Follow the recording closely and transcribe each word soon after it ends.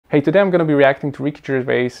Hey, today I'm going to be reacting to Ricky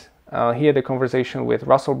Gervais. He had a conversation with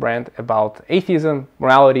Russell Brand about atheism,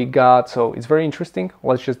 morality, God, so it's very interesting.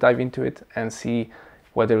 Let's just dive into it and see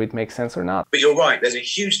whether it makes sense or not. But you're right, there's a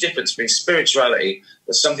huge difference between spirituality,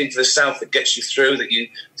 there's something to the self that gets you through, that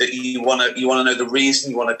you want to know the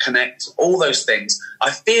reason, you want to connect, all those things.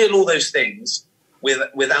 I feel all those things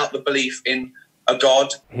without the belief in a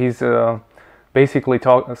God. He's basically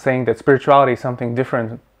saying that spirituality is something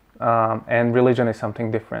different and religion is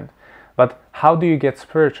something different. But how do you get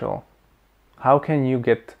spiritual? How can you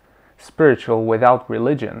get spiritual without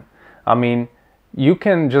religion? I mean, you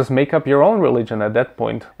can just make up your own religion at that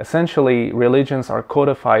point. Essentially, religions are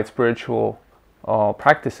codified spiritual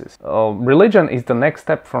practices. Religion is the next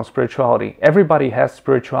step from spirituality. Everybody has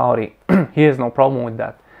spirituality. He has no problem with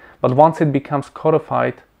that. But once it becomes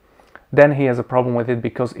codified, then he has a problem with it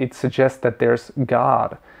because it suggests that there's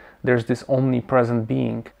God. There's this omnipresent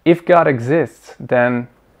being. If God exists, then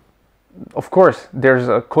of course there's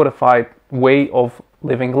a codified way of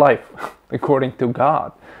living life according to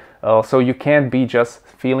God. So you can't be just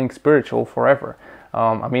feeling spiritual forever.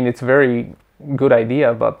 I mean, it's a very good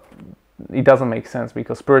idea, but it doesn't make sense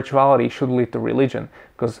because spirituality should lead to religion,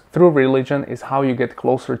 because through religion is how you get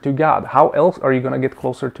closer to God. How else are you going to get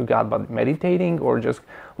closer to God? But meditating or just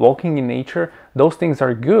walking in nature? Those things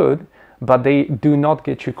are good, but they do not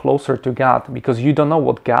get you closer to God because you don't know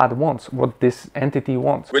what God wants, what this entity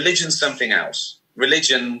wants. Religion's something else.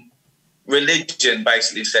 Religion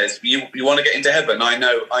basically says, you want to get into heaven? I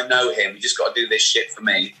know him. You just got to do this shit for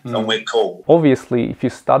me, and we're cool. Obviously, if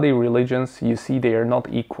you study religions, you see they are not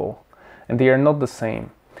equal, and they are not the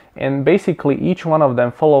same. And basically, each one of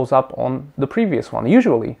them follows up on the previous one.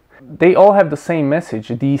 Usually, they all have the same message,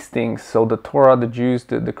 these things. So the Torah, the Jews,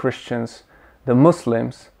 the Christians, the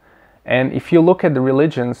Muslims. And if you look at the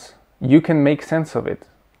religions, you can make sense of it.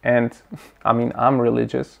 And I mean, I'm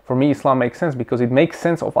religious. For me, Islam makes sense because it makes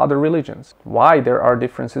sense of other religions. Why there are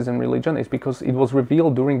differences in religion is because it was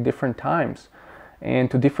revealed during different times and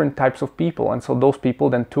to different types of people. And so those people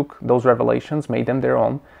then took those revelations, made them their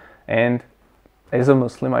own. And as a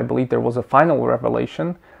Muslim, I believe there was a final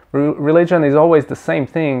revelation. Religion is always the same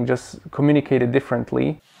thing, just communicated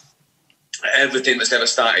differently. Everything that's ever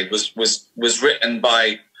started was written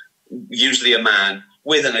by usually a man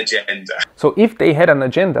with an agenda. So if they had an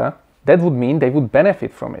agenda, that would mean they would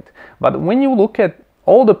benefit from it. But when you look at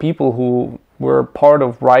all the people who were part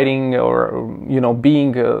of writing or, you know,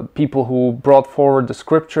 being people who brought forward the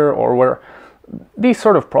scripture or were these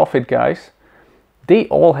sort of prophet guys, they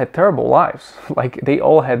all had terrible lives. Like, they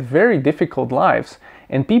all had very difficult lives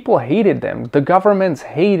and people hated them. The governments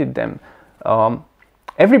hated them.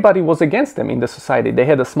 Everybody was against them in the society. They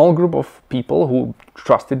had a small group of people who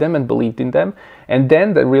trusted them and believed in them, and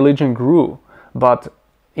then the religion grew. But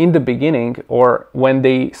in the beginning, or when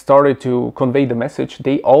they started to convey the message,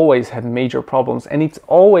 they always had major problems, and it's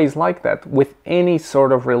always like that with any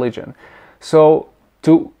sort of religion. So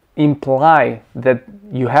to imply that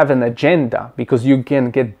you have an agenda because you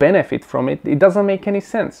can get benefit from it, it doesn't make any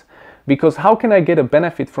sense. Because how can I get a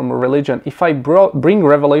benefit from a religion if I bring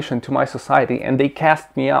revelation to my society and they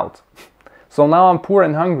cast me out? So now I'm poor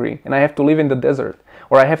and hungry and I have to live in the desert,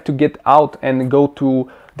 or I have to get out and go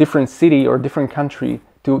to different city or different country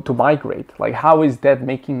to migrate. Like, how is that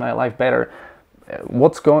making my life better?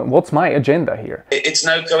 What's my agenda here? It's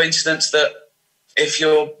no coincidence that if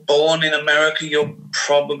you're born in America, you're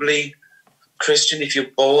probably Christian. If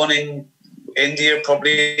you're born in India,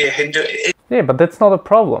 probably a Hindu. Yeah, but that's not a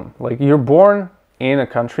problem. Like, you're born in a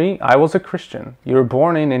country, I was a Christian. You're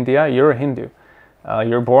born in India, you're a Hindu.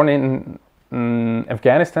 You're born in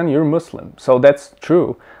Afghanistan, you're Muslim. So that's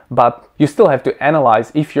true, but you still have to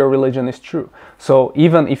analyze if your religion is true. So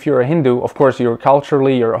even if you're a Hindu, of course, you're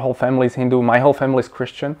culturally, your whole family is Hindu, my whole family is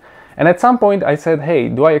Christian. And at some point I said, hey,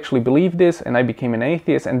 do I actually believe this? And I became an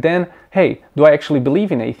atheist. And then, hey, do I actually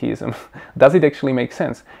believe in atheism? Does it actually make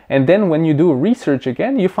sense? And then when you do research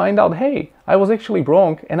again, you find out, hey, I was actually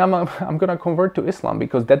wrong and I'm going to convert to Islam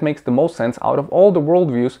because that makes the most sense out of all the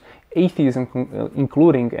worldviews, atheism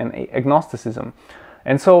including, and agnosticism.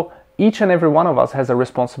 And so each and every one of us has a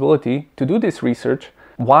responsibility to do this research.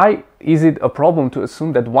 Why is it a problem to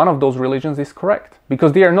assume that one of those religions is correct?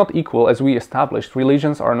 Because they are not equal, as we established.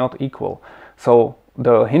 Religions are not equal. So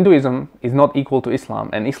the Hinduism is not equal to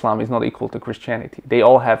Islam, and Islam is not equal to Christianity. They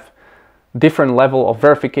all have different level of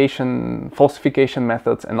verification, falsification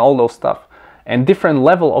methods, and all those stuff. And different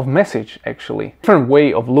level of message, actually. Different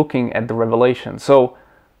way of looking at the revelation. So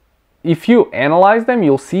if you analyze them,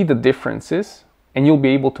 you'll see the differences, and you'll be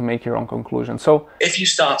able to make your own conclusion. So if you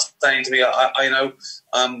start saying to me,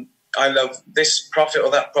 I love this prophet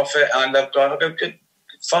or that prophet, and I love God, I go, good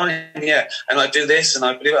fine, yeah. And I do this, and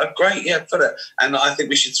I believe, oh, great, yeah, put it. And I think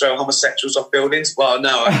we should throw homosexuals off buildings. Well,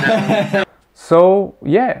 no. No. So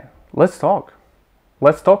yeah, let's talk.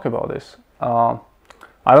 Let's talk about this.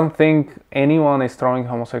 I don't think anyone is throwing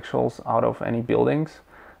homosexuals out of any buildings,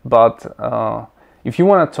 but if you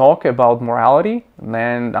want to talk about morality,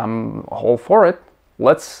 then I'm all for it.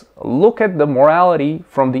 Let's look at the morality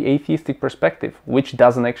from the atheistic perspective, which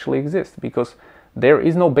doesn't actually exist, because there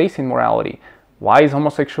is no base in morality. Why is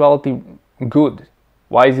homosexuality good?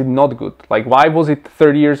 Why is it not good? Like, why was it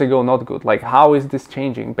 30 years ago not good? Like, how is this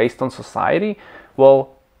changing based on society?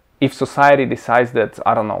 Well, if society decides that,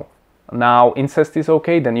 I don't know, now incest is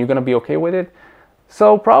okay, then you're gonna be okay with it?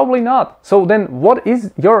 So probably not. So then what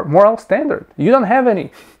is your moral standard? You don't have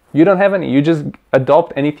any. You don't have any. You just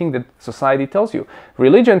adopt anything that society tells you.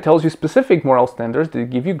 Religion tells you specific moral standards that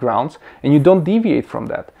give you grounds, and you don't deviate from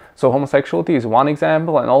that. So homosexuality is one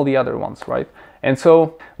example, and all the other ones, right? And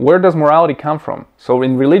so where does morality come from? So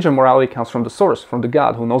in religion, morality comes from the source, from the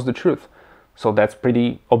God who knows the truth. So that's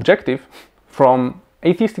pretty objective. From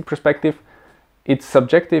atheistic perspective, it's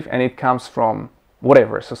subjective, and it comes from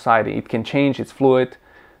whatever society. It can change, it's fluid.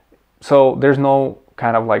 So there's no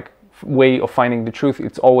kind of like way of finding the truth.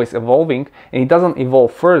 It's always evolving, and it doesn't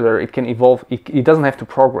evolve further. It can evolve, it doesn't have to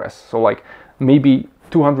progress. So like maybe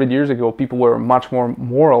 200 years ago, people were much more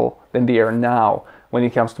moral than they are now when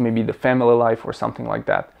it comes to maybe the family life or something like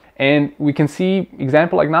that. And we can see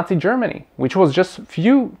example like Nazi Germany, which was just a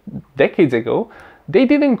few decades ago. They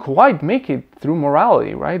didn't quite make it through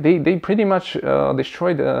morality, right? They pretty much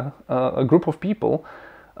destroyed a group of people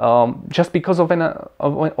just because of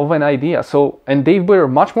an idea. So, and they were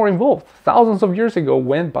much more involved. Thousands of years ago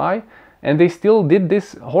went by, and they still did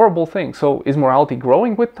this horrible thing. So is morality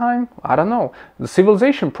growing with time? I don't know. The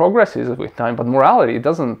civilization progresses with time, but morality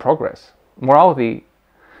doesn't progress. Morality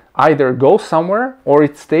either goes somewhere or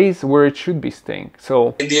it stays where it should be staying.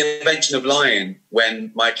 So in the invention of lying,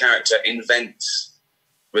 when my character invents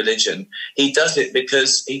religion, he does it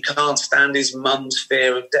because he can't stand his mum's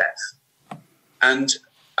fear of death. And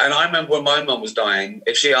I remember when my mum was dying,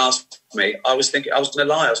 if she asked me, I was thinking, I was going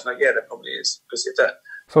to lie. I was like, yeah, there probably is. Because if that...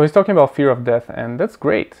 So he's talking about fear of death, and that's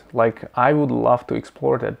great. Like, I would love to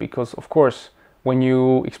explore that, because of course, when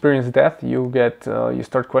you experience death, you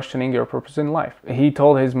start questioning your purpose in life. He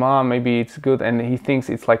told his mom maybe it's good, and he thinks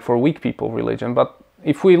it's like for weak people religion. But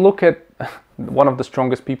if we look at one of the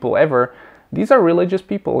strongest people ever, these are religious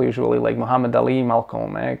people usually, like Muhammad Ali,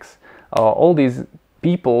 Malcolm X. All these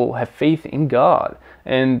people have faith in God,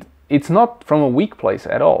 and it's not from a weak place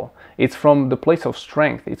at all. It's from the place of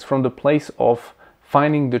strength. It's from the place of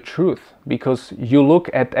finding the truth, because you look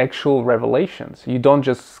at actual revelations. You don't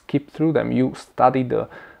just skip through them. You study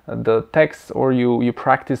the texts, or you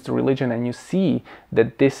practice the religion, and you see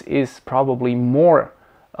that this is probably more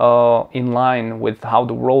in line with how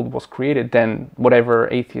the world was created than whatever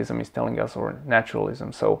atheism is telling us, or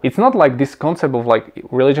naturalism. So it's not like this concept of like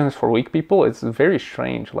religion is for weak people. It's very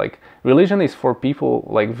strange. Like religion is for people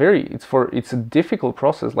like it's a difficult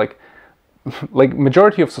process. Like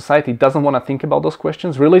majority of society doesn't want to think about those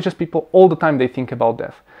questions. Religious people all the time, they think about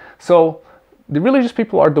death. So the religious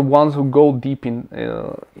people are the ones who go deep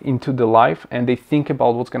into the life, and they think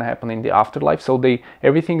about what's going to happen in the afterlife. So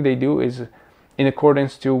everything they do is in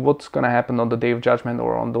accordance to what's going to happen on the day of judgment,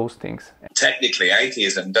 or on those things. Technically,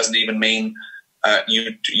 atheism doesn't even mean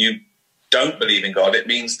you don't believe in God. It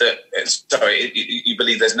means that, you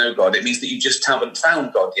believe there's no God. It means that you just haven't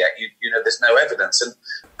found God yet. You know, there's no evidence. And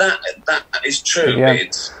that is true. Yeah.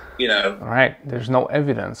 It's, you know. Right, there's no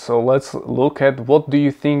evidence. So let's look at, what do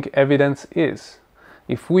you think evidence is?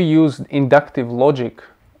 If we use inductive logic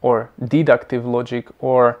or deductive logic,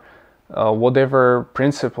 or whatever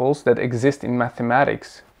principles that exist in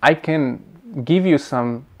mathematics, I can give you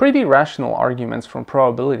some pretty rational arguments from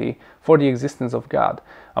probability for the existence of God.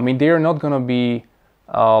 I mean, they are not going to be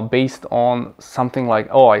based on something like,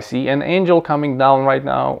 oh, I see an angel coming down right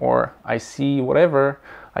now, or I see whatever,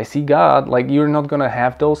 I see God. Like, you're not going to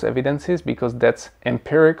have those evidences, because that's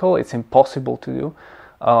empirical. It's impossible to do.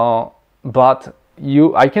 But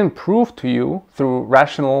I can prove to you through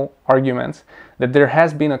rational arguments that there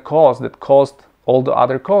has been a cause that caused all the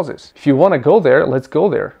other causes. If you want to go there, let's go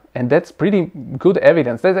there. And that's pretty good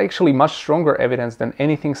evidence. That's actually much stronger evidence than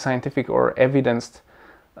anything scientific or evidence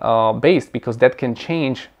based, because that can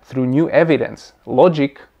change through new evidence.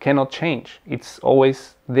 Logic cannot change. It's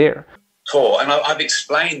always there. Cool. And I've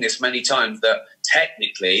explained this many times, that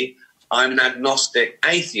technically I'm an agnostic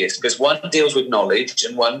atheist, because one deals with knowledge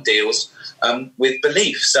and one deals with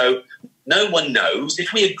belief. So no one knows.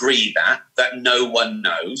 If we agree that no one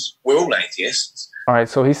knows, we're all atheists. All right,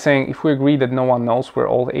 so he's saying if we agree that no one knows, we're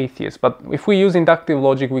all atheists. But if we use inductive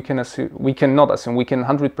logic, we can not assume, we can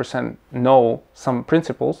 100% know some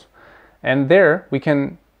principles, and there we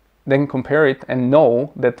can then compare it and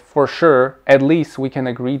know that for sure, at least we can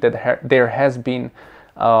agree that there has been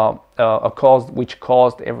a cause which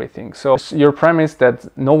caused everything. So your premise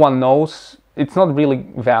that no one knows, it's not really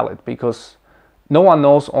valid, because no one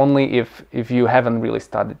knows only if you haven't really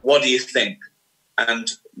studied. What do you think?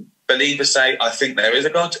 And believers say, I think there is a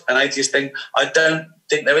God, and atheists think, I don't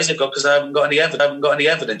think there is a God because I haven't got any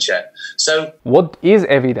evidence yet. So what is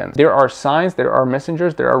evidence? There are signs, there are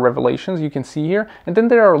messengers, there are revelations you can see here, and then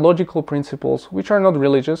there are logical principles which are not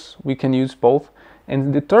religious. We can use both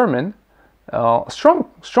and determine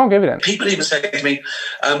strong evidence. People even say to me,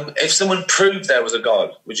 if someone proved there was a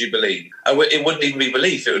God, would you believe? It wouldn't even be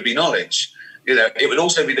belief, it would be knowledge. You know, it would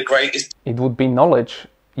also be the greatest. It would be knowledge.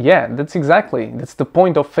 Yeah, that's the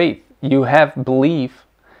point of faith. You have belief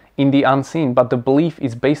in the unseen, but the belief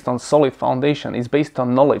is based on solid foundation. It's based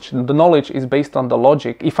on knowledge. The knowledge is based on the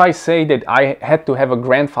logic. If I say that I had to have a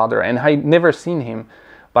grandfather and I never seen him,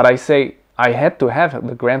 but I say I had to have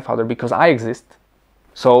the grandfather because I exist,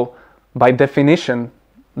 so by definition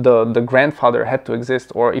the grandfather had to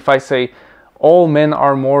exist. Or if I say all men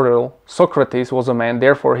are mortal, Socrates was a man,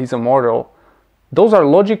 therefore he's immortal, those are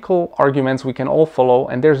logical arguments we can all follow,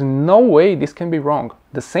 and there's no way this can be wrong.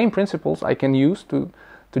 The same principles I can use to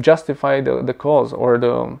justify the cause, or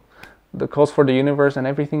the cause for the universe and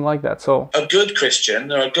everything like that. So a good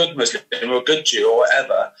Christian or a good Muslim or a good Jew or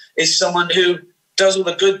whatever is someone who does all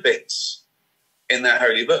the good bits in that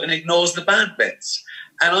holy book and ignores the bad bits.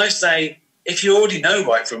 And I say, if you already know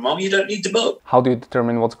right from wrong, you don't need the book. How do you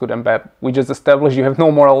determine what's good and bad? We just established you have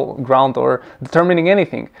no moral ground or determining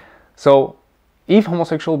anything. So if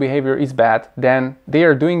homosexual behavior is bad, then they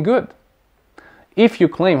are doing good. If you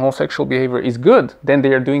claim homosexual behavior is good, then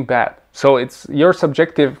they are doing bad. So it's your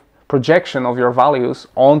subjective projection of your values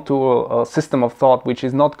onto a system of thought which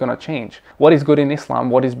is not going to change. What is good in Islam?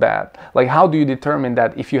 What is bad? Like, how do you determine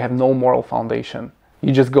that if you have no moral foundation?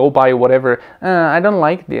 You just go by whatever, I don't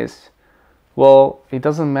like this. Well, it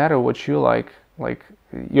doesn't matter what you like. Like,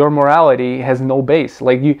 your morality has no base.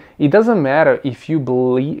 Like, it doesn't matter if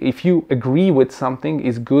you agree with something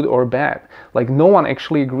is good or bad. Like, no one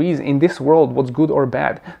actually agrees in this world what's good or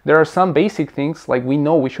bad. There are some basic things, like we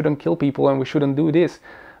know we shouldn't kill people and we shouldn't do this,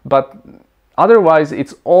 but otherwise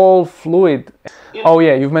it's all fluid. Yeah. Oh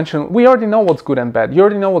yeah, you've mentioned we already know what's good and bad. You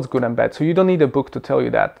already know what's good and bad, so you don't need a book to tell you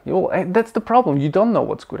that. That's the problem. You don't know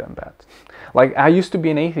what's good and bad. Like, I used to be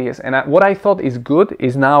an atheist, and what I thought is good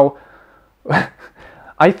is now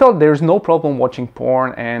I thought there's no problem watching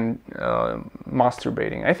porn and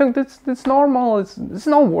masturbating. I think that's normal. It's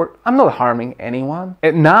no work. I'm not harming anyone.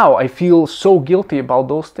 And now I feel so guilty about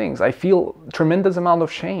those things. I feel tremendous amount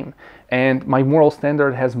of shame, and my moral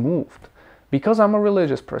standard has moved because I'm a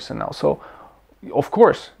religious person now. So of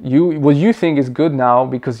course, what you think is good now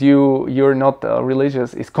because you're not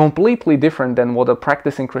religious is completely different than what a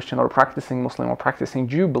practicing Christian or practicing Muslim or practicing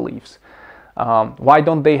Jew believes. Why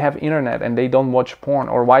don't they have internet and they don't watch porn?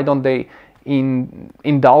 Or why don't they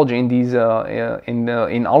indulge in these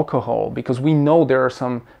in alcohol? Because we know there are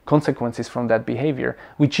some consequences from that behavior,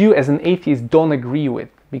 which you as an atheist don't agree with,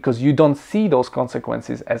 because you don't see those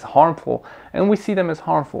consequences as harmful, and we see them as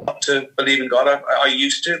harmful. To believe in God, I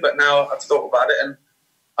used to, but now I've thought about it, and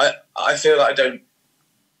I feel like I don't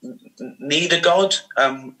need a God.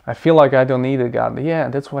 I feel like I don't need a God. Yeah,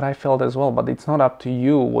 that's what I felt as well, but it's not up to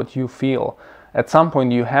you what you feel. At some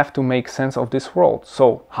point you have to make sense of this world.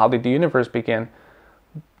 So how did the universe begin?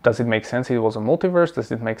 Does it make sense it was a multiverse? Does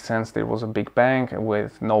it make sense there was a big bang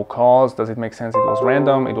with no cause? Does it make sense it was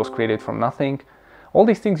random? It was created from nothing? All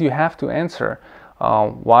these things you have to answer.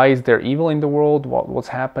 Why is there evil in the world? What's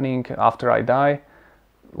happening after I die?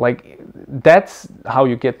 Like, that's how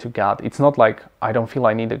you get to God. It's not like, I don't feel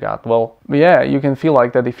I need a God. Well, yeah, you can feel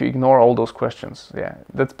like that if you ignore all those questions. Yeah,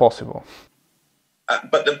 that's possible.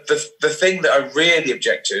 But the thing that I really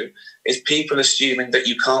object to is people assuming that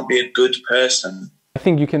you can't be a good person. I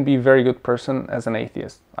think you can be a very good person as an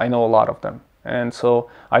atheist. I know a lot of them. And so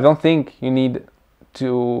I don't think you need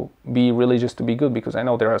to be religious to be good, because I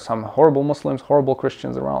know there are some horrible Muslims, horrible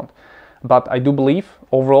Christians around. But I do believe,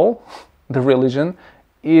 overall, the religion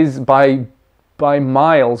is by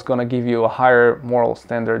miles going to give you a higher moral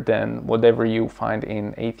standard than whatever you find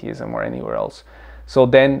in atheism or anywhere else. So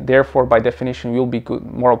then, therefore, by definition, you'll be a good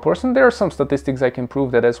moral person. There are some statistics I can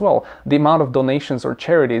prove that as well. The amount of donations or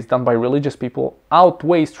charities done by religious people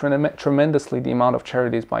outweighs tremendously the amount of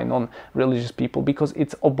charities by non-religious people, because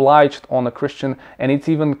it's obliged on a Christian, and it's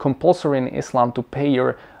even compulsory in Islam to pay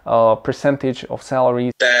your percentage of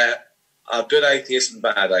salaries. There are good atheists and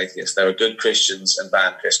bad atheists. There are good Christians and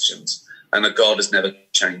bad Christians. And a God has never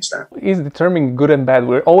changed that. Is determining good and bad.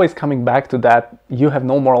 We're always coming back to that. You have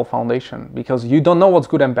no moral foundation because you don't know what's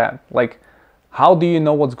good and bad. Like, how do you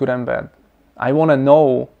know what's good and bad? I want to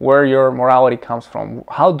know where your morality comes from.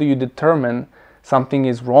 How do you determine something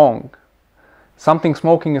is wrong? Something,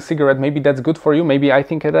 smoking a cigarette, maybe that's good for you. Maybe I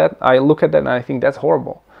think of that, I look at that and I think that's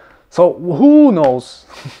horrible. So who knows?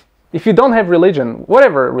 If you don't have religion,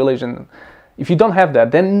 whatever religion, if you don't have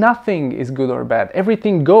that, then nothing is good or bad.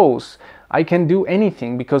 Everything goes. I can do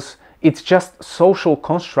anything because it's just social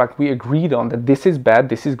construct we agreed on that this is bad,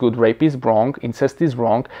 this is good, rape is wrong, incest is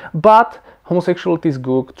wrong, but homosexuality is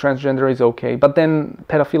good, transgender is okay, but then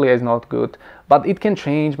pedophilia is not good, but it can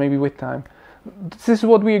change maybe with time. This is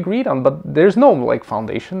what we agreed on, but there's no like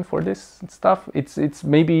foundation for this stuff. It's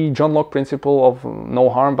maybe John Locke principle of no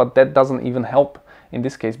harm, but that doesn't even help in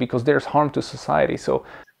this case because there's harm to society. So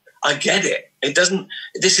I get it. It doesn't.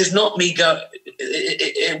 This is not me.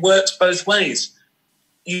 It works both ways.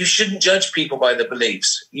 You shouldn't judge people by their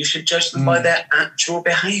beliefs. You should judge them by their actual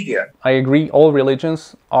behavior. I agree. All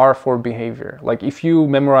religions are for behavior. Like if you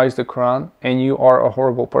memorize the Quran and you are a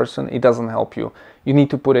horrible person, it doesn't help you. You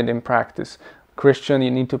need to put it in practice. Christian,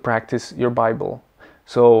 you need to practice your Bible.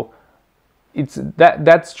 So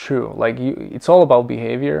that's true. Like it's all about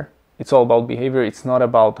behavior. It's all about behavior. It's not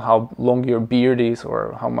about how long your beard is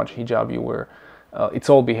or how much hijab you wear. It's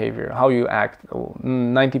all behavior, how you act.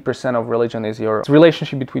 90% of religion is your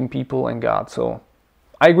relationship between people and God. So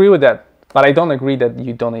I agree with that, but I don't agree that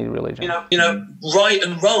you don't need religion. You know, right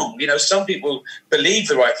and wrong. You know, some people believe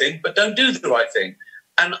the right thing, but don't do the right thing.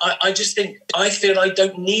 And I just think, I feel I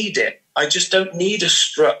don't need it. I just don't need a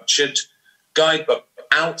structured guidebook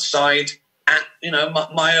outside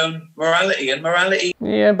my own morality and morality.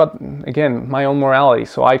 Yeah, but again, my own morality.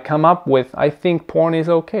 So I come up with, I think porn is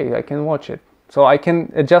okay. I can watch it. So I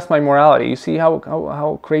can adjust my morality. You see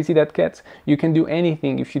how crazy that gets? You can do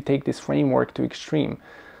anything if you take this framework to extreme.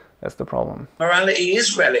 That's the problem. Morality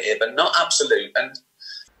is relative and not absolute. And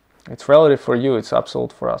it's relative for you, it's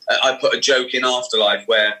absolute for us. I put a joke in Afterlife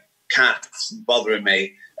where Kat's bothering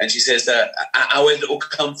me and she says, where did it all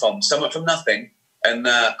come from? Somewhere from nothing. And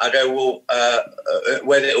I go, well,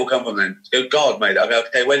 where did it all come from then? She goes, God made it. I go,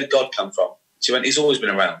 okay, where did God come from? She went, he's always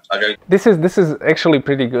been around. I go, this is actually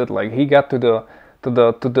pretty good. Like he got to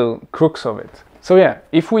the crux of it. So yeah,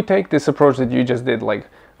 if we take this approach that you just did, like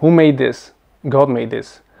who made this? God made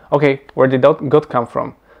this. Okay, where did God come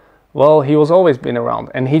from? Well, he was always been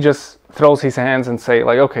around, and he just throws his hands and say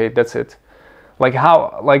like, okay, that's it. Like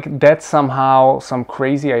how, like that's somehow some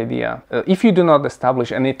crazy idea. If you do not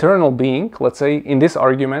establish an eternal being, let's say in this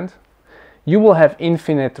argument, you will have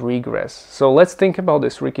infinite regress. So let's think about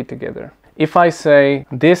this, Ricky, together. If I say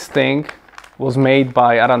this thing was made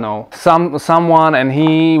by, I don't know, someone, and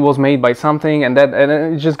he was made by something, and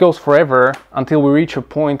it just goes forever until we reach a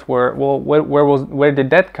point where, well, where did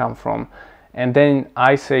that come from? And then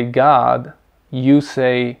I say God, you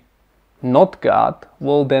say not God,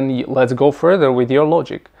 well then let's go further with your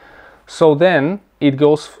logic. So then it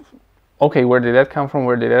goes, okay, where did that come from?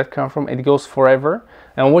 Where did that come from? It goes forever.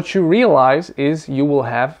 And what you realize is you will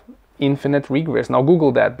have infinite regress. Now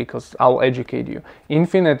Google that because I'll educate you.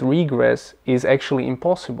 Infinite regress is actually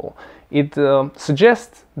impossible. It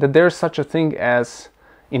suggests that there's such a thing as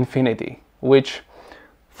infinity, which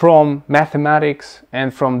from mathematics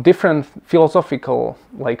and from different philosophical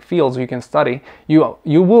like fields you can study, you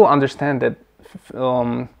will understand that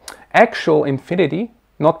actual infinity,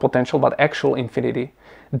 not potential, but actual infinity,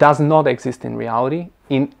 does not exist in reality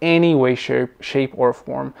in any way, shape or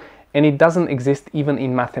form. And it doesn't exist even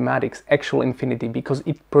in mathematics, actual infinity, because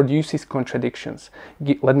it produces contradictions.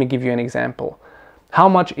 Let me give you an example. How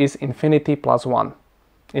much is infinity plus 1?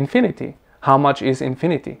 Infinity. How much is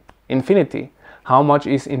infinity? Infinity. How much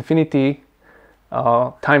is infinity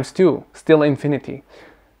times 2? Still infinity.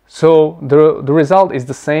 So the result is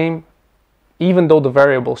the same even though the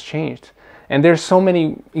variables changed. And there's so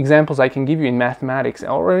many examples I can give you in mathematics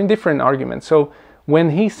or in different arguments. So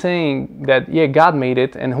when he's saying that, yeah, God made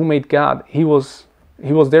it, and who made God? He was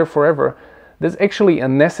there forever. That's actually a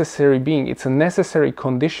necessary being. It's a necessary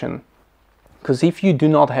condition. Because if you do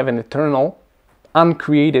not have an eternal,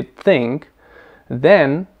 uncreated thing,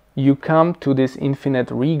 then you come to this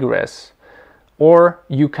infinite regress. Or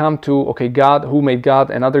you come to, okay, God, who made God,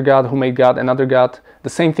 another God, who made God, another God. The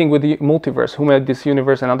same thing with the multiverse. Who made this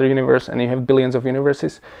universe, another universe, and you have billions of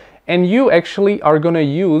universes. And you actually are going to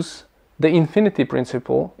use the infinity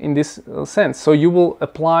principle in this sense. So you will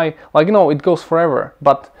apply, like, no, it goes forever.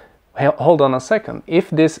 But hold on a second, if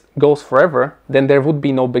this goes forever, then there would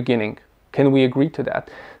be no beginning. Can we agree to that?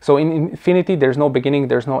 So in infinity, there's no beginning,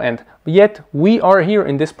 there's no end. Yet we are here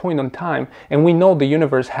in this point in time, and we know the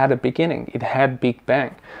universe had a beginning. It had Big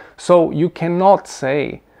Bang. So you cannot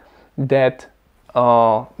say that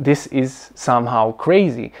this is somehow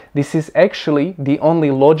crazy. This is actually the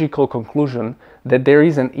only logical conclusion, that there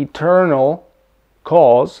is an eternal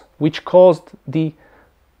cause which caused the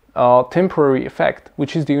temporary effect,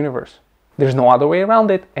 which is the universe. There's no other way around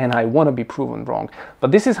it, and I want to be proven wrong.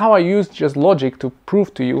 But this is how I use just logic to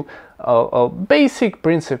prove to you a basic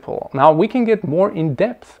principle. Now we can get more in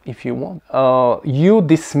depth if you want. You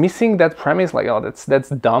dismissing that premise like, oh, that's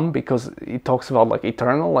dumb because it talks about like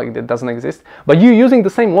eternal, like that doesn't exist. But you using the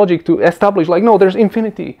same logic to establish like, no, there's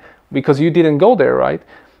infinity because you didn't go there, right?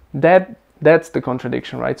 That's the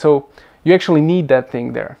contradiction, right? So you actually need that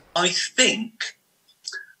thing there. I think,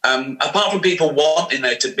 apart from people wanting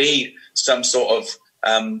there to be some sort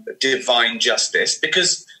of divine justice,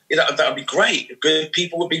 because that would be great. Good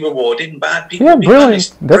people would be rewarded and bad people would be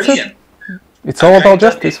punished. That's brilliant. It's all about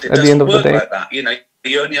justice at the end of the day. Like that. You know,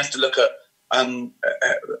 you only have to look at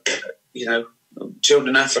you know, children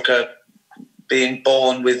in Africa being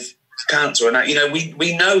born with cancer, and you know,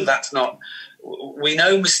 we know that's not. We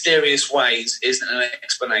know mysterious ways isn't an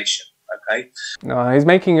explanation. Okay. No, he's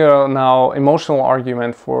making a now emotional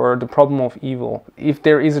argument for the problem of evil. If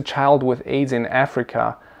there is a child with AIDS in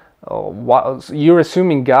Africa, you're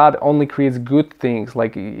assuming God only creates good things,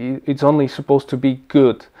 like it's only supposed to be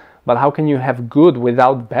good. But how can you have good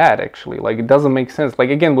without bad, actually? Like, it doesn't make sense.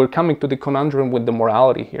 Like, again, we're coming to the conundrum with the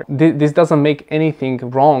morality here. This doesn't make anything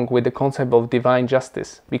wrong with the concept of divine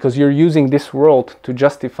justice, because you're using this world to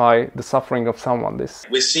justify the suffering of someone.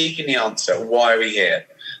 We're seeking the answer. Why are we here?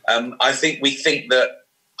 I think we think that,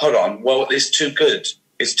 hold on, well, it's too good.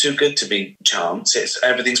 It's too good to be chance.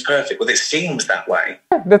 Everything's perfect. Well, it seems that way.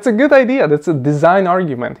 Yeah, that's a good idea. That's a design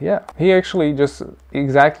argument. Yeah. He actually just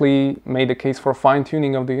exactly made a case for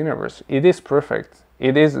fine-tuning of the universe. It is perfect.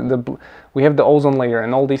 It is we have the ozone layer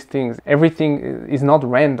and all these things. Everything is not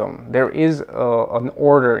random. There is an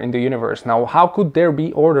order in the universe. Now, how could there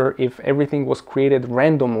be order if everything was created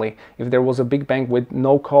randomly? If there was a Big Bang with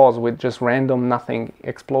no cause, with just random nothing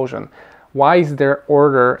explosion? Why is there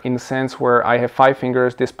order in the sense where I have 5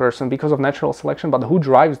 fingers, this person, because of natural selection? But who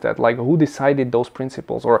drives that? Like, who decided those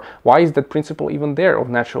principles? Or why is that principle even there of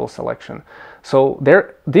natural selection? So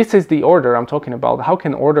this is the order I'm talking about. How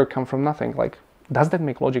can order come from nothing? Like, does that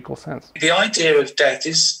make logical sense? The idea of death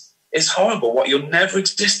is horrible. What, you'll never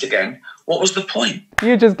exist again? What was the point?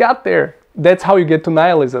 You just got there. That's how you get to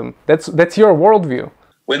nihilism. That's your worldview.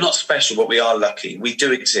 We're not special, but we are lucky. We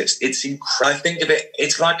do exist. It's incredible. I think of it,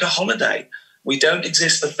 it's like a holiday. We don't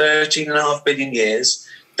exist for 13.5 billion years.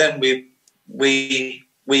 Then we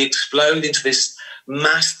explode into this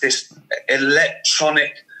mass, this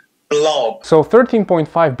electronic blob. So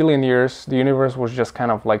 13.5 billion years, the universe was just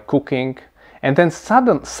kind of like cooking. And then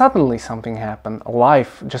suddenly something happened.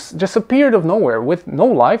 Life just appeared of nowhere with no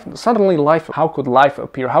life. Suddenly life, how could life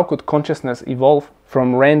appear? How could consciousness evolve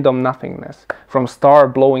from random nothingness? From star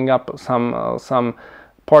blowing up some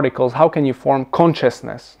particles, how can you form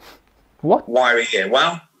consciousness? What? Why are we here?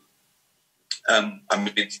 Well, I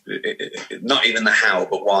mean, not even the how,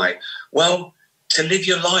 but why. Well, to live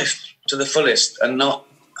your life to the fullest and not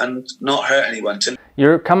hurt anyone.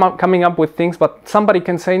 You're coming up with things, but somebody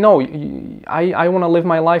can say, no, I want to live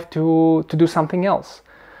my life to do something else.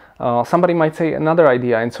 Somebody might say another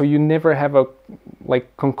idea, and so you never have a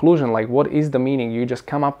conclusion, like what is the meaning. You just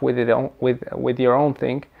come up with it with your own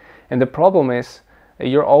thing. And the problem is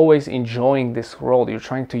you're always enjoying this world. You're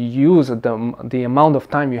trying to use the amount of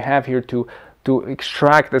time you have here to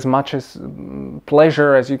extract as much as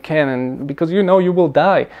pleasure as you can, and because you know you will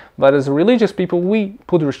die. But as religious people, we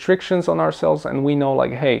put restrictions on ourselves, and we know,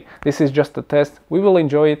 like, hey, this is just a test. We will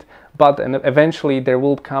enjoy it, but eventually there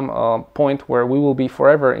will come a point where we will be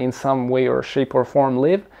forever in some way or shape or form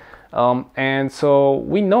live. And so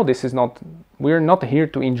we know this is not. We're not here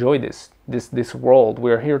to enjoy this world.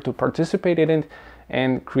 We're here to participate in it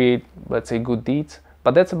and create, let's say, good deeds.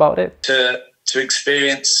 But that's about it. To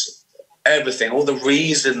experience everything, all the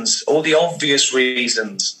reasons, all the obvious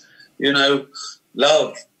reasons, you know,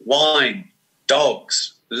 love, wine,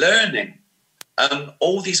 dogs, learning,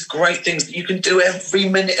 all these great things that you can do every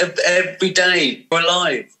minute of every day you're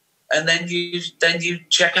alive, and then you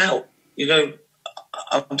check out. You go,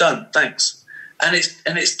 I'm done, thanks, and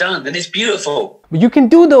it's done, and it's beautiful. But you can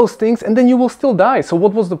do those things, and then you will still die. So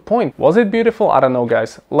what was the point? Was it beautiful? I don't know,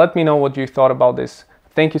 guys. Let me know what you thought about this.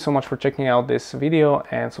 Thank you so much for checking out this video,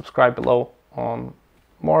 and subscribe below on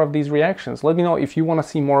more of these reactions. Let me know if you want to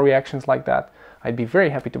see more reactions like that. I'd be very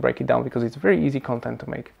happy to break it down because it's very easy content to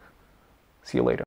make. See you later.